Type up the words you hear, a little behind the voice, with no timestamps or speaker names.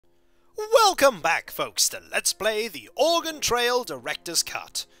Welcome back, folks, to Let's Play the Oregon Trail Director's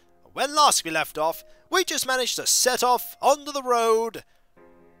Cut. When last we left off, we just managed to set off onto the road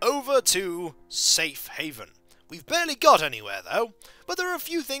over to Safe Haven. We've barely got anywhere, though, but there are a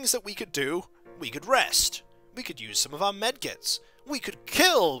few things that we could do. We could rest. We could use some of our medkits. We could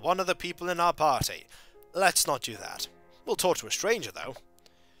kill one of the people in our party. Let's not do that. We'll talk to a stranger, though.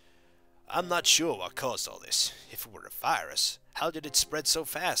 I'm not sure what caused all this. If it were a virus, how did it spread so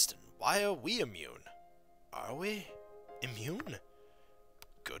fast, and why are we immune? Are we immune?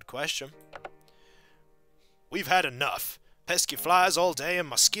 Good question. We've had enough. Pesky flies all day and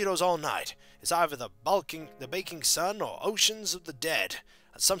mosquitoes all night. It's either the baking sun or oceans of the dead,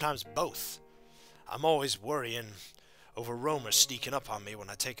 and sometimes both. I'm always worrying over roamers sneaking up on me when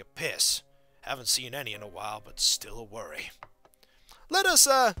I take a piss. Haven't seen any in a while, but still a worry. Let us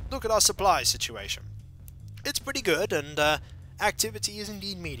look at our supply situation. It's pretty good, and activity is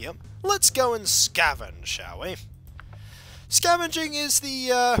indeed medium. Let's go and scavenge, shall we? Scavenging is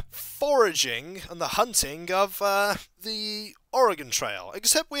the foraging and the hunting of the Oregon Trail,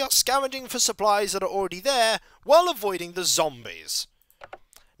 except we are scavenging for supplies that are already there while avoiding the zombies.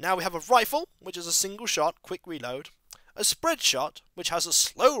 Now we have a rifle, which is a single shot, quick reload, a spread shot, which has a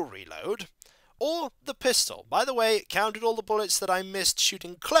slow reload, or the pistol. By the way, it counted all the bullets that I missed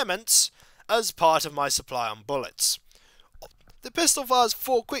shooting Clements as part of my supply on bullets. The pistol fires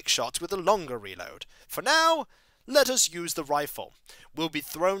 4 quick shots with a longer reload. For now, let us use the rifle. We'll be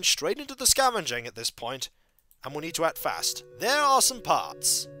thrown straight into the scavenging at this point, and we'll need to act fast. There are some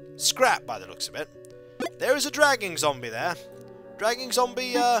parts. Scrap, by the looks of it. There is a dragging zombie there. Dragging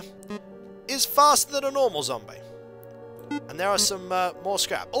zombie is faster than a normal zombie. And there are some more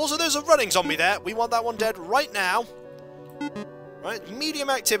scrap. Also, there's a running zombie there. We want that one dead right now. Right,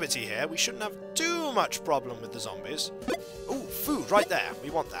 medium activity here. We shouldn't have too much problem with the zombies. Ooh, food right there. We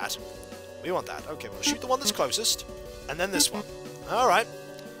want that. We want that. Okay, we'll shoot the one that's closest. And then this one. Alright.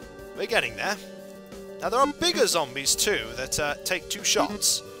 We're getting there. Now, there are bigger zombies, too, that take 2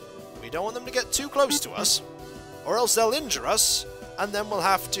 shots. We don't want them to get too close to us, or else they'll injure us, and then we'll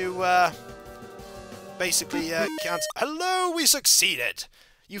have to, basically, cancel. Hello, we succeeded!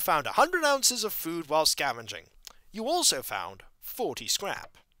 You found 100 ounces of food while scavenging. You also found 40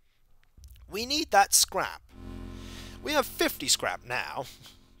 scrap. We need that scrap. We have 50 scrap now.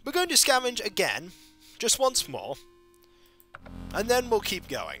 We're going to scavenge again, just once more, and then we'll keep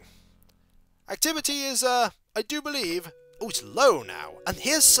going. Activity is, I do believe... Oh, it's low now. And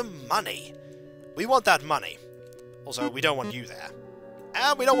here's some money. We want that money. Also, we don't want you there.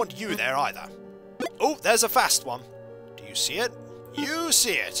 And we don't want you there either. Oh, there's a fast one. Do you see it? You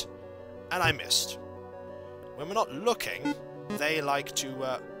see it. And I missed. When we're not looking, they like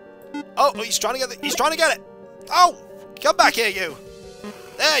to, Oh, he's trying to get it. He's trying to get it. Oh, come back here, you.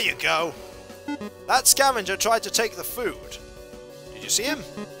 There you go. That scavenger tried to take the food. Did you see him?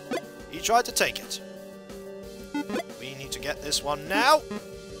 He tried to take it. We need to get this one now.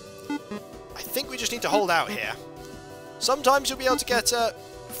 I think we just need to hold out here. Sometimes you'll be able to get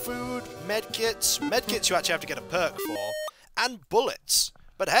food, medkits. Medkits you actually have to get a perk for. And bullets.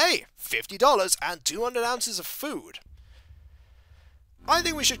 But hey, $50 and 200 ounces of food. I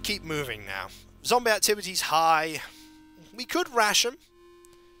think we should keep moving now. Zombie activity's high. We could ration,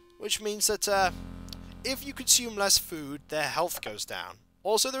 which means that if you consume less food, their health goes down.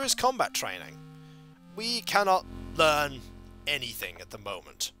 Also, there is combat training. We cannot learn anything at the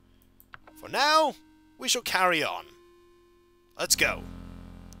moment. For now, we shall carry on. Let's go.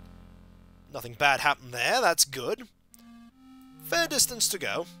 Nothing bad happened there, that's good. Fair distance to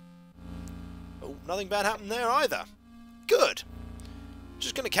go. Oh, nothing bad happened there either. Good.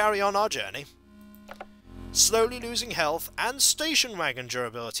 Just going to carry on our journey. Slowly losing health and station wagon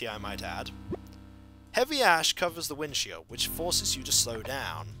durability, I might add. Heavy ash covers the windshield, which forces you to slow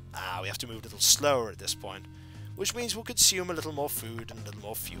down. We have to move a little slower at this point, which means we'll consume a little more food and a little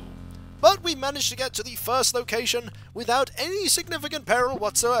more fuel. But we managed to get to the first location without any significant peril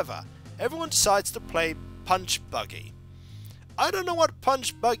whatsoever. Everyone decides to play Punch Buggy. I don't know what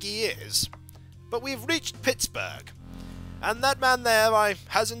Punch Buggy is, but we've reached Pittsburgh. And that man there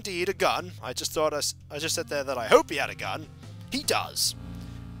has indeed a gun. I just said there that I hope he had a gun. He does.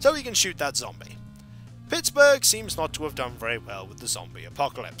 So he can shoot that zombie. Pittsburgh seems not to have done very well with the zombie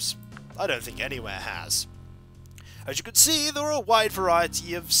apocalypse. I don't think anywhere has. As you can see, there are a wide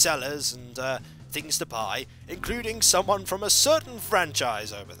variety of sellers and things to buy, including someone from a certain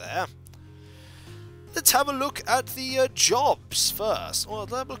franchise over there. Let's have a look at the jobs first. Well,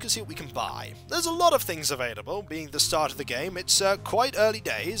 let's have a look and see what we can buy. There's a lot of things available. Being the start of the game, it's quite early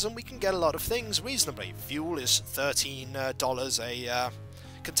days, and we can get a lot of things reasonably. Fuel is $13 a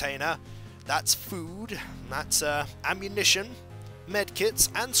container. That's food, that's ammunition, medkits,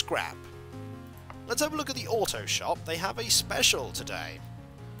 and scrap. Let's have a look at the auto shop. They have a special today.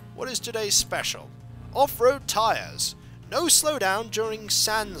 What is today's special? Off-road tyres. No slowdown during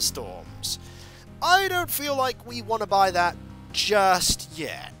sandstorms. I don't feel like we want to buy that just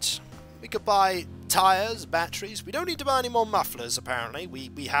yet. We could buy tyres, batteries. We don't need to buy any more mufflers, apparently.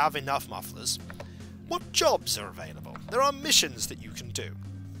 We have enough mufflers. What jobs are available? There are missions that you can do.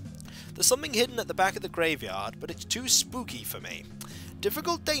 There's something hidden at the back of the graveyard, but it's too spooky for me.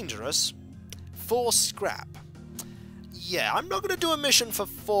 Difficult, dangerous. 4 scrap. Yeah, I'm not going to do a mission for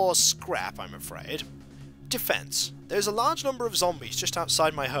 4 scrap, I'm afraid. Defense. There's a large number of zombies just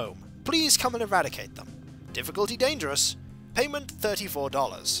outside my home. Please come and eradicate them. Difficulty, dangerous. Payment,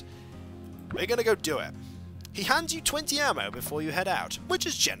 $34. We're going to go do it. He hands you 20 ammo before you head out, which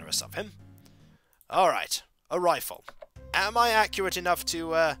is generous of him. Alright, a rifle. Am I accurate enough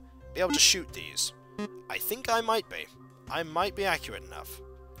to be able to shoot these? I think I might be. I might be accurate enough.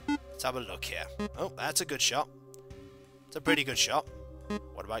 Let's have a look here. Oh, that's a good shot. It's a pretty good shot.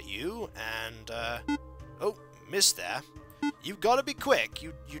 What about you? And, oh, missed there. You've got to be quick.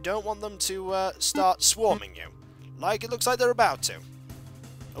 You don't want them to start swarming you. Like it looks like they're about to.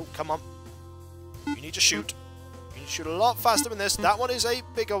 Oh, come on. You need to shoot. You need to shoot a lot faster than this. That one is a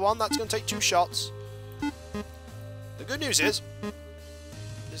bigger one. That's going to take 2 shots. The good news is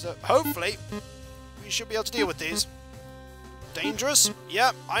that hopefully we should be able to deal with these. Dangerous?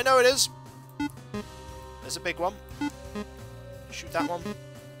 Yeah, I know it is. There's a big one. Shoot that one.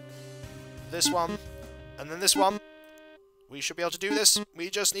 This one. And then this one. We should be able to do this.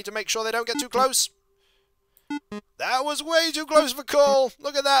 We just need to make sure they don't get too close. That was way too close for call.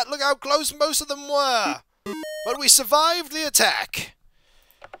 Look at that. Look how close most of them were. But we survived the attack.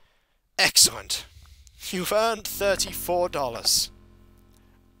 Excellent. You've earned $34.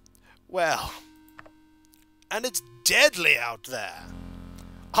 Well, and it's deadly out there.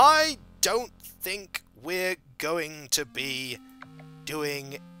 I don't think we're going to be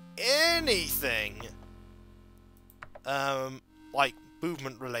doing anything like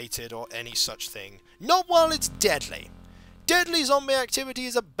movement related or any such thing. Not while it's deadly. Deadly zombie activity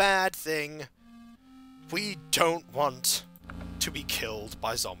is a bad thing. We don't want to be killed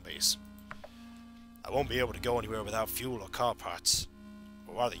by zombies. I won't be able to go anywhere without fuel or car parts.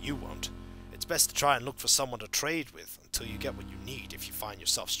 Or rather, you won't. It's best to try and look for someone to trade with until you get what you need if you find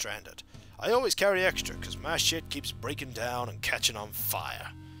yourself stranded. I always carry extra because my shit keeps breaking down and catching on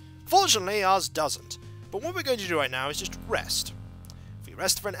fire. Fortunately, ours doesn't. But what we're going to do right now is just rest. If we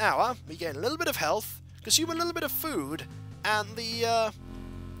rest for an hour, we gain a little bit of health, consume a little bit of food, and the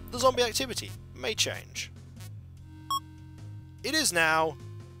zombie activity may change. It is now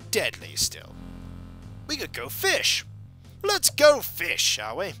deadly still. We could go fish. Let's go fish,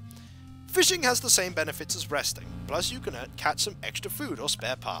 shall we? Fishing has the same benefits as resting, plus you can catch some extra food or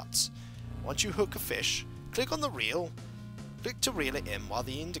spare parts. Once you hook a fish, click on the reel, click to reel it in while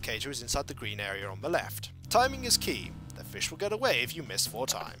the indicator is inside the green area on the left. Timing is key. The fish will get away if you miss 4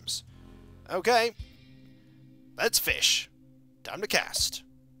 times. Okay, let's fish. Time to cast.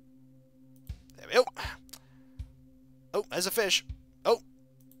 There we go. Oh, there's a fish. Oh,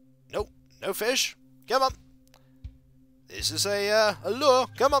 nope, no fish. Come on. This is a lure.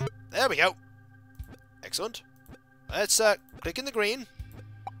 Come on. There we go. Excellent. Let's click in the green.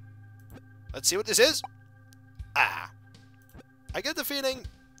 Let's see what this is. Ah. I get the feeling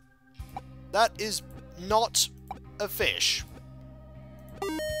that is not a fish.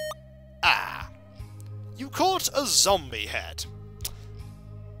 Ah. You caught a zombie head.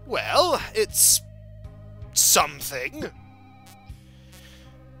 Well, it's something.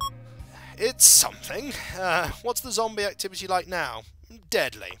 It's something. What's the zombie activity like now?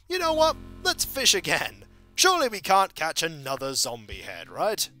 Deadly. You know what? Let's fish again. Surely we can't catch another zombie head,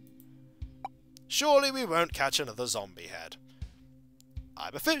 right? Surely we won't catch another zombie head.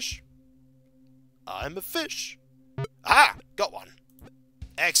 I'm a fish. I'm a fish. Ah! Got one.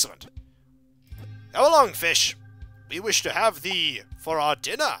 Excellent. Go along, fish. We wish to have thee for our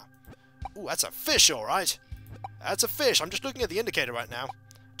dinner. Ooh, that's a fish, alright. That's a fish. I'm just looking at the indicator right now.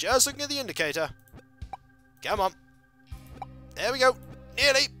 Just looking at the indicator. Come on. There we go.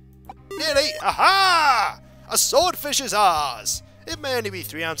 Nearly. Nearly. Aha! A swordfish is ours. It may only be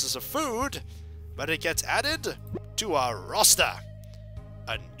 3 ounces of food, but it gets added to our roster.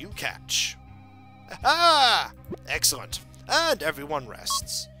 A new catch. Aha! Excellent. And everyone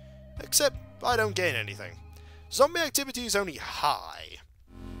rests. Except I don't gain anything. Zombie activity is only high.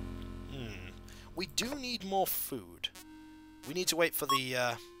 We do need more food. We need to wait for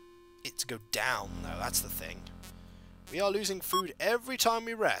the it to go down, though. That's the thing. We are losing food every time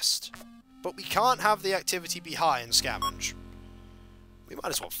we rest. but we can't have the activity be high in scavenge. We might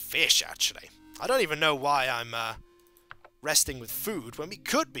as well fish, actually. I don't even know why I'm resting with food when we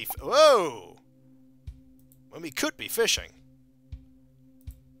could be... Whoa! When we could be fishing.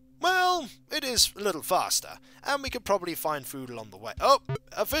 Well, it is a little faster, and we could probably find food along the way. Oh,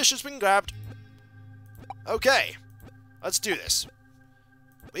 a fish has been grabbed. Okay, let's do this.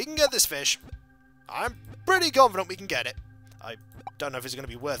 We can get this fish. I'm pretty confident we can get it. I don't know if it's going to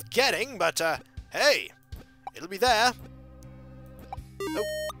be worth getting, but hey, it'll be there.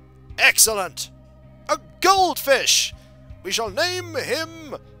 Oh, excellent! A goldfish! We shall name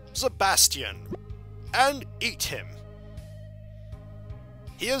him Sebastian, and eat him.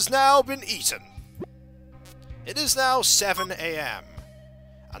 He has now been eaten. It is now 7 AM,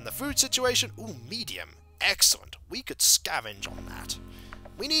 and the food situation, ooh, medium, excellent. We could scavenge on that.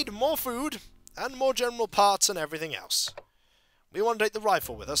 We need more food, and more general parts and everything else. We want to take the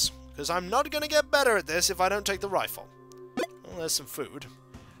rifle with us, because I'm not going to get better at this if I don't take the rifle. Well, there's some food.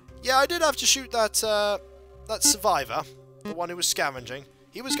 Yeah, I did have to shoot that survivor, the one who was scavenging.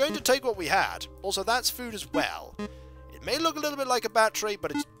 He was going to take what we had. Also, that's food as well. It may look a little bit like a battery,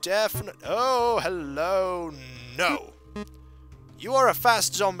 but it's definite... Oh, hello, no. You are a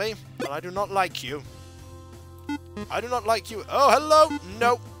fast zombie, and I do not like you. I do not like you. Oh, hello,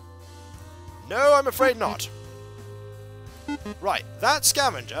 no. No, I'm afraid not. Right, that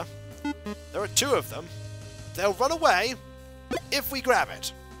scavenger, there are 2 of them. They'll run away if we grab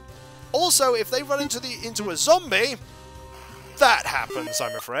it. Also, if they run into a zombie, that happens,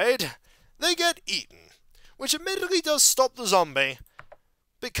 I'm afraid. They get eaten, which admittedly does stop the zombie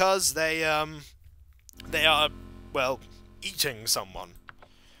because they are, well, eating someone.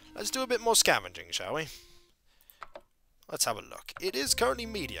 Let's do a bit more scavenging, shall we? Let's have a look. It is currently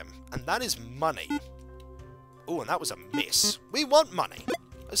medium, and that is money. Oh, and that was a miss. We want money.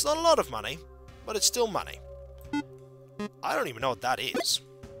 It's not a lot of money, but it's still money. I don't even know what that is.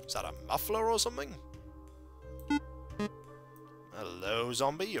 Is that a muffler or something? Hello,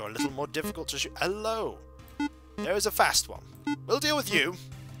 zombie. You're a little more difficult to shoot. Hello. There is a fast one. We'll deal with you,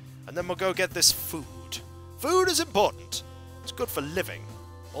 and then we'll go get this food. Food is important. It's good for living.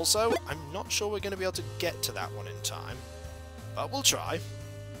 Also, I'm not sure we're going to be able to get to that one in time. But we'll try.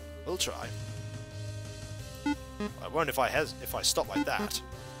 We'll try. I won't if I stop like that.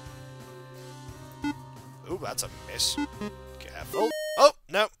 Ooh, that's a miss. Careful. Oh,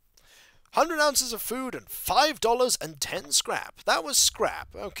 no. 100 ounces of food and $5 and 10 scrap. That was scrap.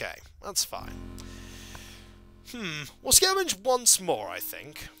 Okay, that's fine. We'll scavenge once more, I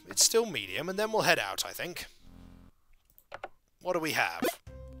think. It's still medium, and then we'll head out, I think. What do we have?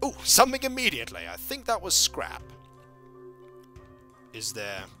 Ooh, something immediately. I think that was scrap. Is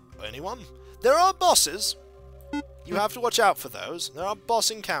there anyone? There are bosses. You have to watch out for those. There are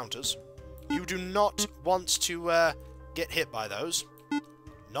boss encounters. You do not want to get hit by those.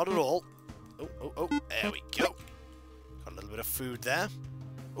 Not at all. Oh, there we go. Got a little bit of food there.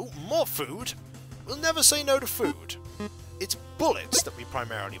 Oh, more food. We'll never say no to food. It's bullets that we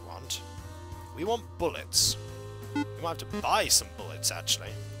primarily want. We want bullets. We might have to buy some bullets,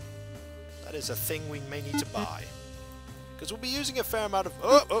 actually. That is a thing we may need to buy. Because we'll be using a fair amount of...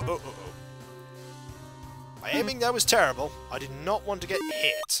 Oh. My aiming there was terrible. I did not want to get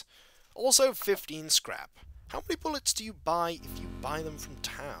hit. Also, 15 scrap. How many bullets do you buy if you buy them from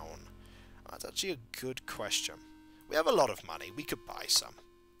town? That's actually a good question. We have a lot of money. We could buy some.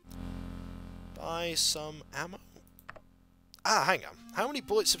 Buy some ammo? Ah, hang on. How many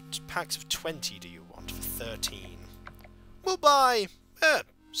bullets of packs of 20 do you want for 13? We'll buy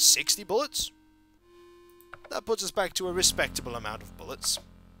 60 bullets. That puts us back to a respectable amount of bullets.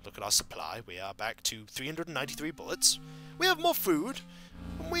 Look at our supply. We are back to 393 bullets. We have more food.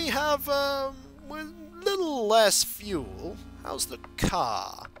 We have a little less fuel. How's the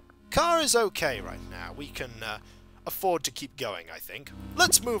car? Car is okay right now. We can afford to keep going, I think.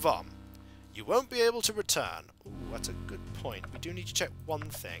 Let's move on. You won't be able to return. Ooh, that's a good point. We do need to check one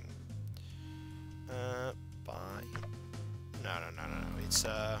thing. Buy. No. It's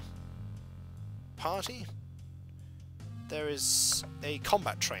party. There is a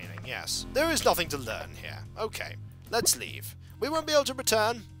combat training, yes. There is nothing to learn here. Okay, let's leave. We won't be able to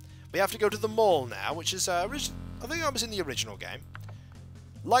return. We have to go to the mall now, which is, I think I was in the original game.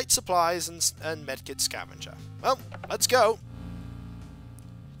 Light supplies and medkit scavenger. Well, let's go.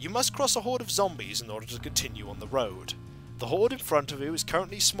 You must cross a horde of zombies in order to continue on the road. The horde in front of you is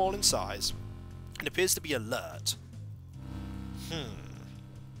currently small in size and appears to be alert.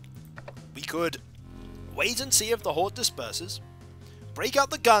 We could wait and see if the horde disperses, break out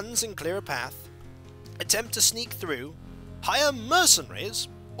the guns and clear a path, attempt to sneak through, hire mercenaries,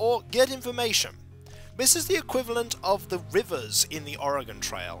 or get information. This is the equivalent of the rivers in the Oregon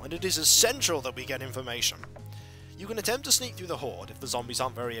Trail, and it is essential that we get information. You can attempt to sneak through the horde if the zombies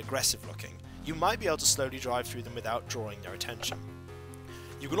aren't very aggressive looking. You might be able to slowly drive through them without drawing their attention.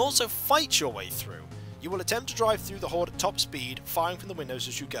 You can also fight your way through. You will attempt to drive through the horde at top speed, firing from the windows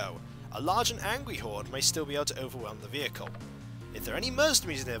as you go. A large and angry horde may still be able to overwhelm the vehicle. If there are any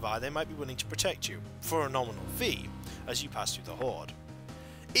mercenaries nearby, they might be willing to protect you, for a nominal fee, as you pass through the horde.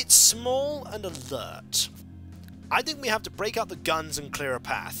 It's small and alert. I think we have to break out the guns and clear a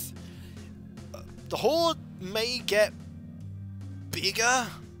path. The horde may get bigger.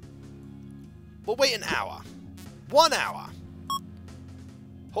 We'll wait an hour. 1 hour.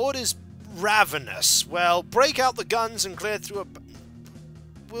 Horde is ravenous. Well, break out the guns and clear through a...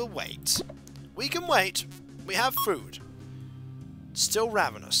 We'll wait. We can wait. We have food. Still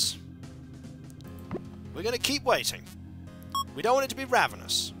ravenous. We're going to keep waiting. We don't want it to be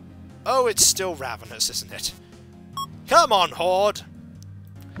ravenous. Oh, it's still ravenous, isn't it? Come on, horde!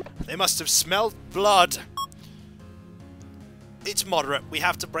 They must have smelled blood. It's moderate. We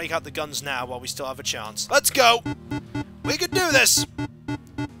have to break out the guns now while we still have a chance. Let's go! We can do this!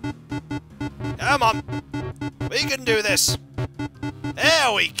 Come on! We can do this!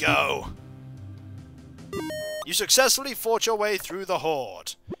 There we go! You successfully fought your way through the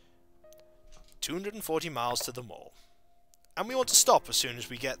horde. 240 miles to the mall. And we want to stop as soon as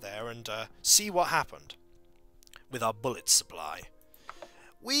we get there and see what happened with our bullet supply.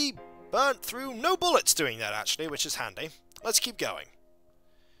 We burnt through no bullets doing that, actually, which is handy. Let's keep going.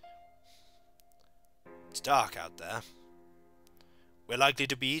 It's dark out there. We're likely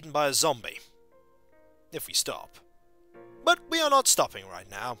to be eaten by a zombie. If we stop. But we are not stopping right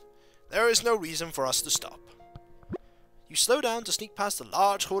now. There is no reason for us to stop. You slow down to sneak past a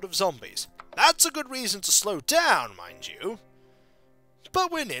large horde of zombies. That's a good reason to slow down, mind you.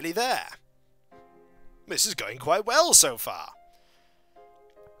 But we're nearly there. This is going quite well so far.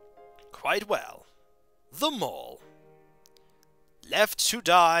 Quite well. The mall. Left to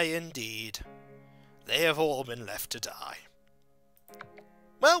die, indeed. They have all been left to die.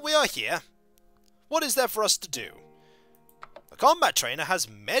 Well, we are here. What is there for us to do? The combat trainer has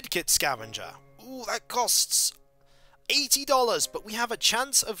medkit scavenger. Ooh, that costs $80, but we have a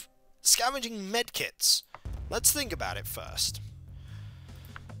chance of scavenging medkits. Let's think about it first.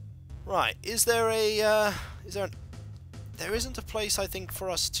 Right, is there a, there isn't a place, I think, for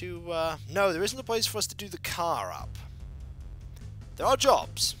us to, no, there isn't a place for us to do the car up. There are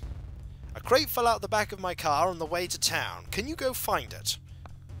jobs. A crate fell out the back of my car on the way to town. Can you go find it?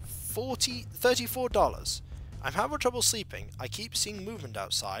 $34. I'm having trouble sleeping. I keep seeing movement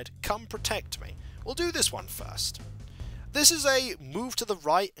outside. Come protect me. We'll do this one first. This is a move to the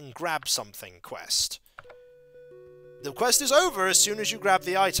right and grab something quest. The quest is over as soon as you grab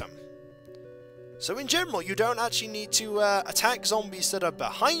the item. So in general, you don't actually need to attack zombies that are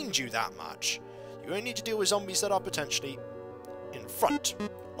behind you that much. You only need to deal with zombies that are potentially in front.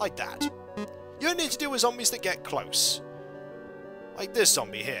 Like that. You only need to deal with zombies that get close. Like this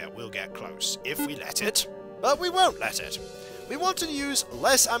zombie here will get close, if we let it. But we won't let it. We want to use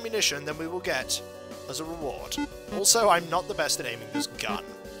less ammunition than we will get as a reward. Also, I'm not the best at aiming this gun.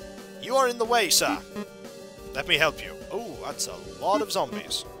 You are in the way, sir. Let me help you. Oh, that's a lot of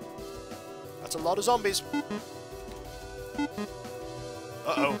zombies. That's a lot of zombies.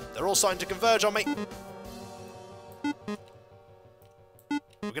 Uh-oh, they're all starting to converge on me.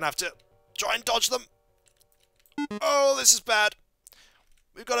 We're gonna have to try and dodge them. Oh, this is bad.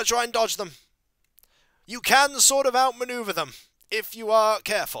 We've got to try and dodge them. You can sort of outmaneuver them, if you are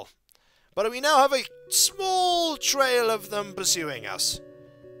careful. But we now have a small trail of them pursuing us.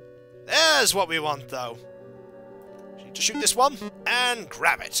 There's what we want, though. Need to shoot this one, and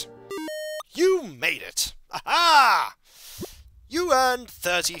grab it. You made it! Aha! You earned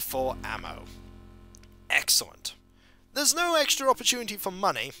 34 ammo. Excellent. There's no extra opportunity for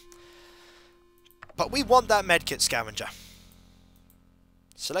money, but we want that medkit scavenger.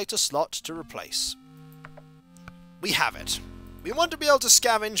 Select a slot to replace. We have it. We want to be able to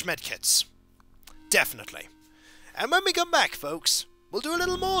scavenge medkits. Definitely. And when we come back, folks, we'll do a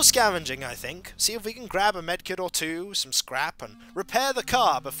little more scavenging, I think. See if we can grab a medkit or two, some scrap, and repair the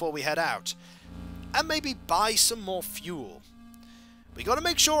car before we head out. And maybe buy some more fuel. We gotta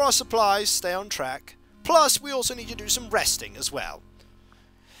make sure our supplies stay on track. Plus, we also need to do some resting as well.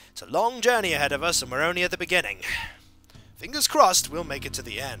 It's a long journey ahead of us, and we're only at the beginning. Fingers crossed we'll make it to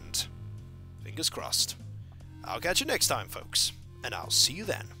the end. Fingers crossed. I'll catch you next time, folks. And I'll see you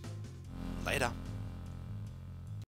then. Later.